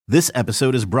This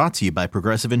episode is brought to you by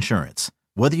Progressive Insurance.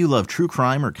 Whether you love true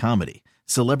crime or comedy,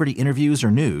 celebrity interviews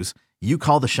or news, you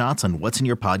call the shots on what's in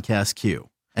your podcast queue.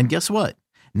 And guess what?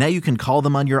 Now you can call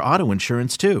them on your auto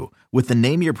insurance too with the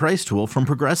Name Your Price tool from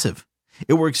Progressive.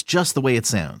 It works just the way it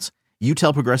sounds. You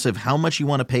tell Progressive how much you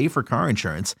want to pay for car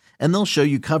insurance, and they'll show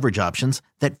you coverage options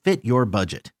that fit your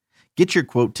budget. Get your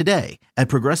quote today at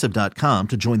Progressive.com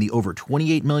to join the over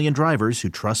 28 million drivers who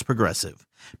trust Progressive.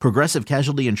 Progressive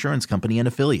Casualty Insurance Company and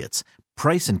Affiliates.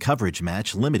 Price and coverage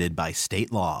match limited by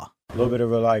state law. A little bit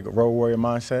of a road warrior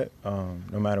mindset.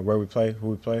 No matter where we play, who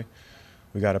we play,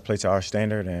 we got to play to our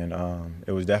standard. And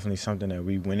it was definitely something that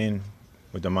we went in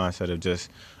with the mindset of just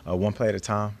one play at a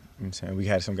time. You know what I'm saying? We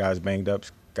had some guys banged up.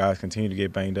 Guys continue to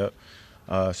get banged up.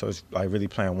 So it's like really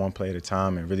playing one play at a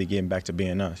time and really getting back to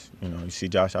being us. You know, you see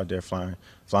Josh out there flying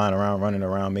around, running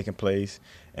around, making plays,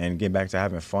 and getting back to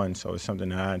having fun. So it's something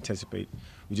that I anticipate.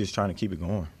 We're just trying to keep it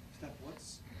going. Steph,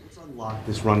 what's unlocked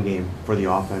this run game for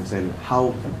the offense, and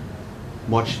how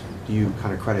much do you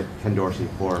kind of credit Ken Dorsey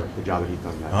for the job that he's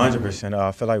done? 100%.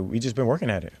 I feel like we just been working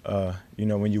at it. You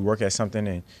know, when you work at something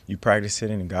and you practice it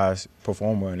and guys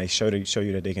perform well and they show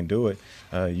you that they can do it,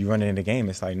 you run it in the game.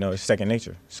 It's like, no, it's second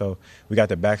nature. So we got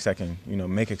the backs that can,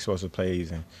 make explosive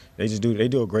plays, and they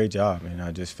do a great job. And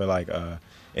I just feel like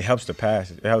it helps the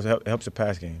pass. It helps the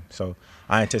pass game. So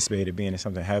I anticipate it being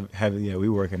something heavy that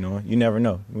we're working on. You never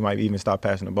know. We might even stop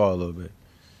passing the ball a little bit.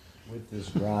 With this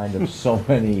grind of so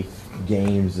many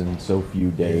games in so few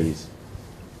days,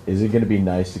 is it going to be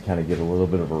nice to kind of get a little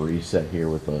bit of a reset here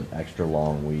with an extra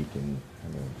long week and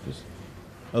just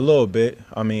a little bit?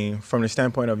 I mean, from the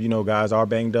standpoint of guys are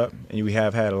banged up, and we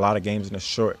have had a lot of games in a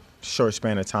short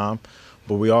span of time.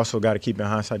 But we also got to keep in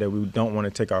hindsight that we don't want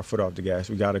to take our foot off the gas.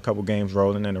 We got a couple games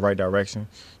rolling in the right direction,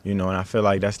 and I feel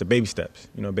like that's the baby steps.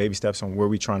 Baby steps on where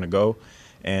we're trying to go.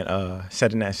 And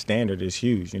setting that standard is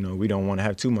huge. We don't want to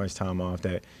have too much time off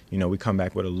that, we come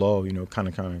back with a lull, kind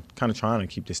of trying to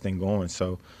keep this thing going.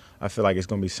 So I feel like it's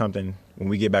going to be something, when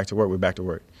we get back to work, we're back to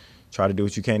work. Try to do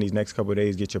what you can these next couple of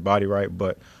days, get your body right,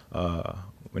 but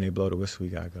when they blow the whistle,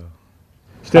 we got to go.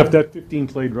 Steph, that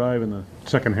 15-play drive in the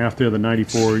second half there, the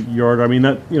 94-yard, I mean,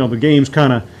 that the game's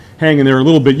kind of hanging there a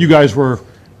little bit. You guys were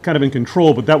kind of in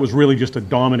control, but that was really just a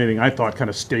dominating, I thought,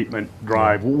 kind of statement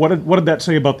drive. What did that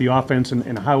say about the offense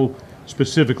and how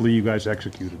specifically you guys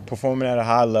executed? Performing at a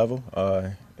high level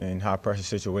in high-pressure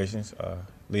situations,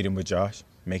 leading with Josh,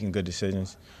 making good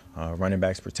decisions, running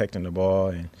backs protecting the ball,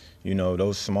 and,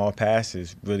 those small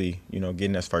passes really,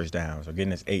 getting us first downs or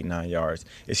getting us 8-9 yards.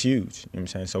 It's huge, you know what I'm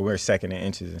saying? So we're second in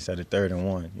inches instead of third and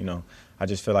one, I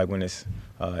just feel like when it's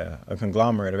a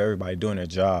conglomerate of everybody doing their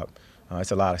job,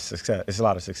 it's a lot of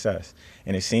success.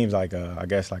 And it seems like, I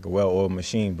guess, like a well-oiled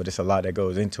machine, but it's a lot that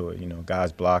goes into it.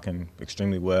 Guys blocking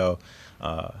extremely well,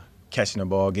 catching the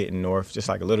ball, getting north, just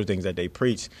like the little things that they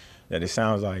preach that it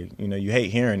sounds like, you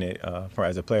hate hearing it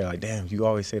as a player. Like, damn, you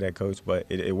always say that, coach, but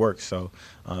it works. So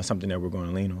something that we're going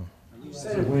to lean on. You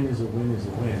said a win is a win is a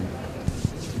win.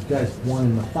 You guys won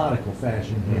in methodical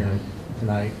fashion here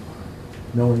tonight,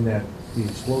 knowing that the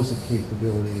explosive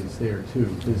capability is there too.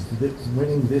 Does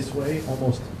winning this way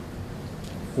almost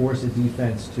force a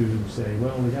defense to say,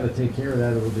 well, we got to take care of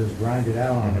that, or we'll just grind it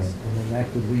out on us, and then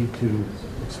that could lead to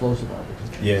explosive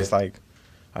opportunities? Yeah, it's like,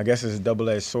 I guess it's a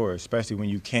double-edged sword, especially when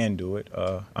you can do it.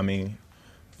 I mean,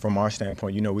 from our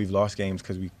standpoint, we've lost games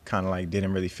because we kind of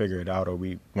didn't really figure it out, or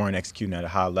we weren't executing at a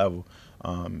high level.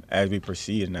 As we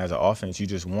proceed and as an offense, you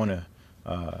just want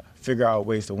to figure out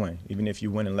ways to win. Even if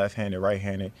you win in left-handed,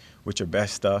 right-handed with your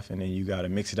best stuff, and then you got to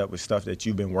mix it up with stuff that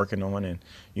you've been working on. And,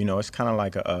 it's kind of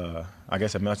like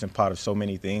a melting pot of so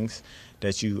many things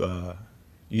that you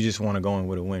just want to go in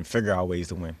with a win, figure out ways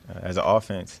to win. As an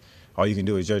offense, all you can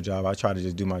do is your job. I try to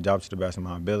just do my job to the best of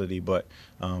my ability, but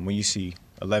when you see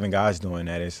 11 guys doing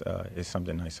that, it's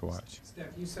something nice to watch. Steph,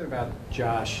 you said about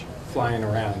Josh flying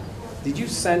around. Did you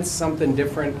sense something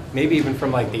different, maybe even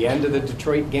from the end of the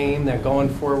Detroit game, that going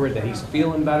forward, that he's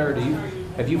feeling better?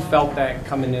 Have you felt that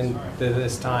coming into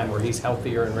this time where he's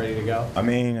healthier and ready to go? I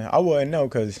mean, I wouldn't know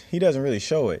because he doesn't really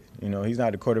show it. He's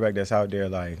not the quarterback that's out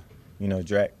there I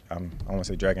won't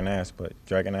say dragging ass, but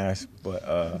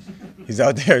he's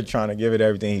out there trying to give it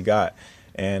everything he got.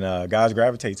 And guys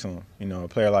gravitate to him. A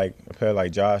player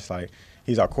like Josh,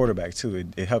 he's our quarterback too.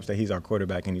 It helps that he's our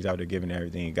quarterback and he's out there giving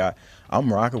everything he got.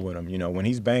 I'm rocking with him. When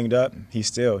he's banged up, he's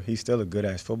still a good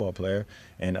ass football player,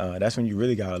 and that's when you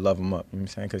really gotta love him up. You know what I'm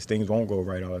saying? Because things won't go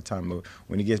right all the time. But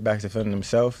when he gets back to feeling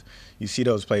himself, you see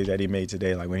those plays that he made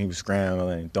today, like when he was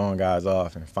scrambling and throwing guys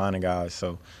off and finding guys.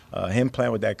 So him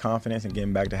playing with that confidence and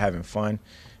getting back to having fun,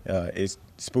 it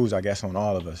spools, I guess, on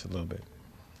all of us a little bit.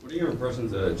 What are your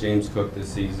impressions of James Cook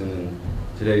this season, and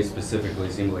today specifically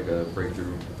seemed like a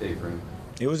breakthrough day for him?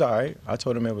 It was all right. I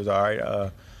told him it was all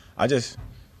right.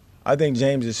 I think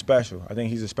James is special. I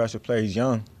think he's a special player. He's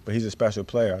young, but he's a special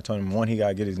player. I told him, one, he got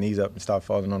to get his knees up and stop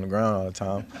falling on the ground all the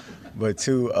time. But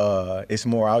two, it's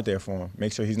more out there for him.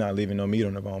 Make sure he's not leaving no meat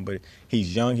on the bone. But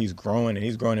he's young, he's growing, and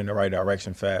he's growing in the right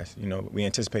direction fast. You know, we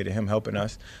anticipated him helping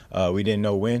us. We didn't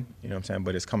know when, you know what I'm saying,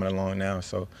 but it's coming along now.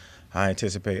 So I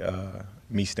anticipate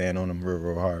me staying on him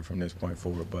real hard from this point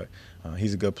forward. But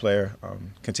he's a good player.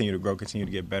 Continue to grow, continue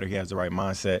to get better. He has the right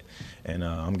mindset, and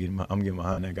I'm getting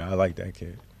behind that guy. I like that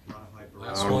kid. A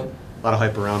lot of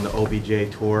hype around the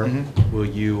OBJ tour. Mm-hmm. Will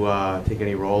you take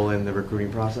any role in the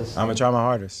recruiting process? I'm gonna try my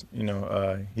hardest. You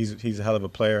know, he's a hell of a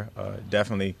player.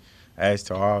 Definitely adds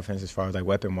to our offense as far as like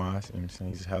weapon wise. You know what I'm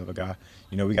saying? He's a hell of a guy.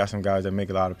 You know, we got some guys that make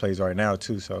a lot of plays right now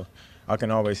too. So I can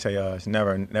always say it's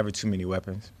never too many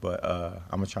weapons. But I'm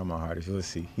gonna try my hardest. We'll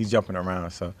see. He's jumping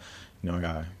around, so you know I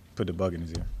gotta put the bug in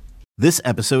his ear. This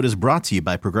episode is brought to you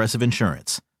by Progressive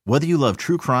Insurance. Whether you love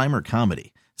true crime or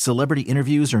comedy, celebrity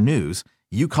interviews or news,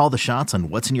 you call the shots on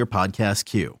what's in your podcast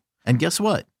queue. And guess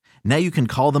what? Now you can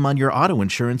call them on your auto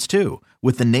insurance too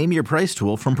with the Name Your Price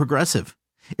tool from Progressive.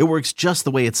 It works just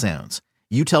the way it sounds.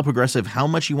 You tell Progressive how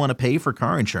much you want to pay for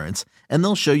car insurance, and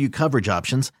they'll show you coverage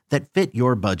options that fit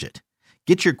your budget.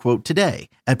 Get your quote today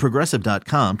at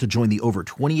Progressive.com to join the over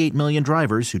 28 million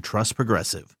drivers who trust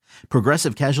Progressive.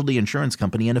 Progressive Casualty Insurance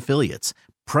Company and Affiliates.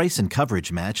 Price and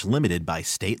coverage match limited by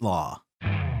state law.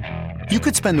 You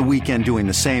could spend the weekend doing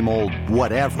the same old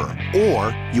whatever,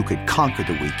 or you could conquer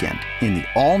the weekend in the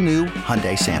all-new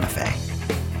Hyundai Santa Fe.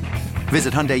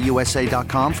 Visit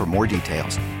HyundaiUSA.com for more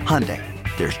details. Hyundai,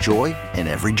 there's joy in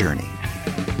every journey.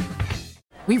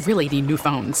 We really need new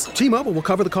phones. T-Mobile will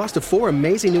cover the cost of 4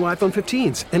 amazing new iPhone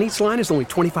 15s, and each line is only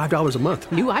 $25 a month.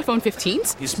 New iPhone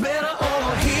 15s? It's better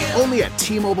over here. Only at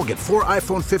T-Mobile, get 4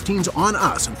 iPhone 15s on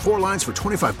us and 4 lines for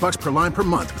 $25 per line per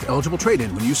month with eligible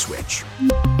trade-in when you switch.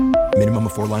 Minimum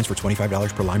of 4 lines for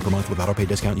 $25 per line per month with autopay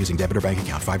discount using debit or bank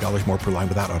account. $5 more per line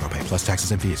without autopay, plus taxes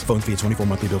and fees. Phone fee at 24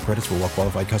 monthly bill credits for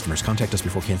well-qualified customers. Contact us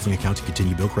before canceling account to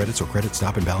continue bill credits or credit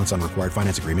stop and balance on required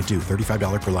finance agreement due.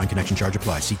 $35 per line connection charge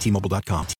applies. See T-Mobile.com.